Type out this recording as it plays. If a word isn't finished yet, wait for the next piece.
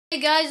Hey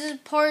guys, this is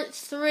part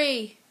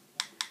 3.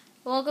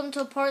 Welcome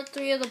to part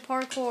 3 of the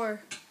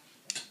parkour.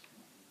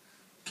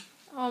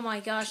 Oh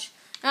my gosh.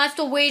 Now I have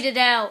to wait it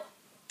out.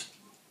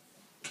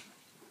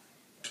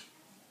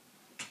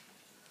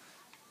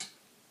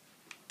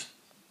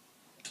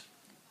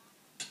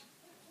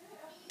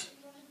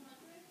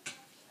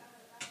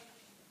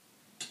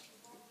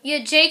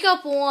 Yeah, Jacob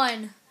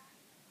won.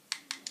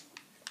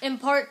 In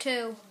part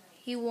 2,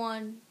 he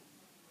won.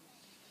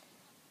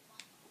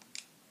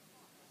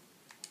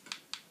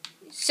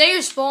 Say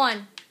your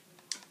spawn.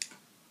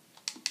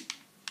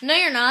 No,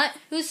 you're not.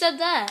 Who said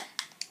that?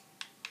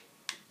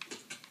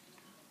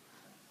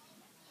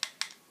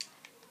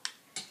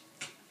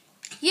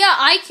 Yeah,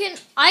 I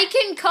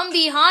can come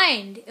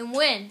behind and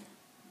win.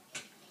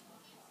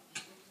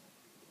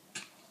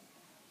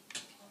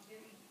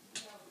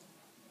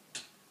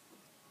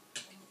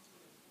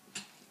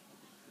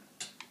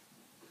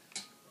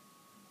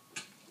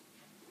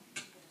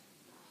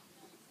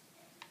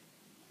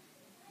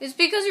 It's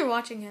because you're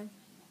watching him.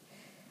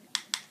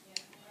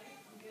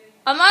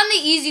 I'm on the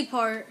easy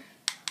part.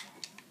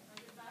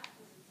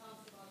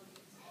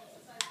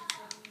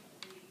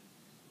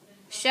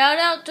 Shout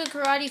out to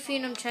Karate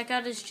Phenom. Check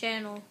out his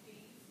channel.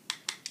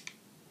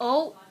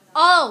 Oh.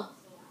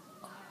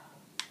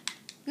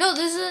 No,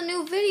 this is a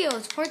new video.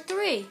 It's part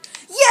 3.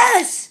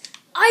 Yes!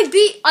 I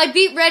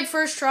beat Red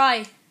first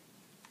try.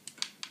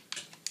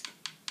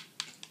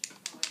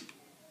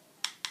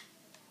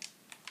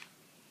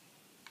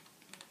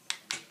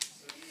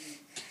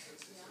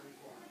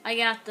 I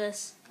got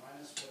this.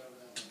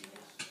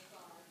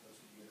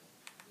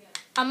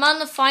 I'm on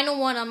the final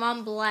one. I'm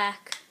on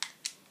black.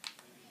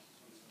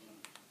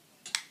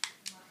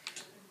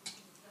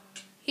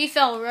 He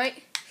fell, right?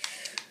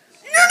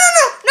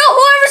 No!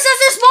 Whoever sets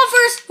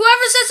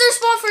their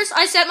spawn first!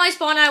 I set my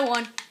spawn, I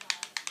won.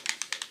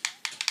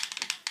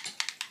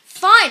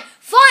 Fine.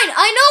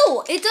 I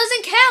know. It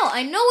doesn't count.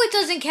 I know it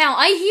doesn't count.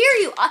 I hear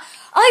you. I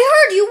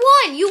heard you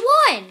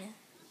won.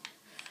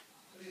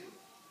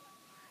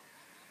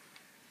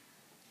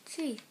 Let's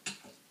see.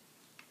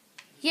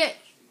 Yeah.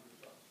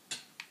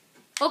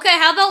 Okay,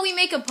 how about we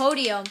make a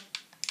podium?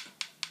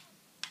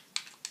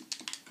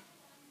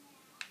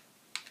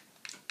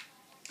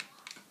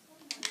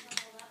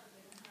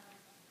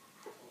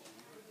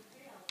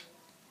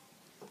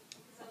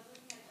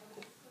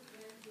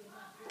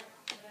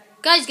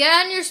 Guys,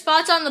 get on your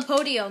spots on the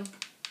podium.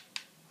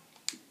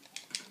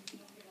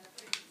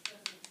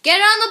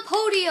 Get on the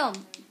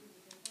podium.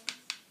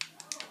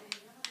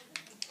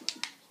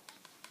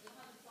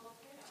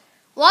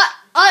 What?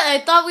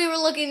 I thought we were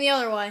looking the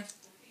other way.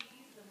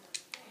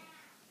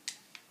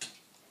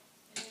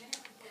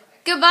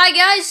 Goodbye,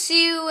 guys.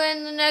 See you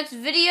in the next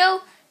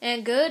video,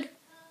 and good.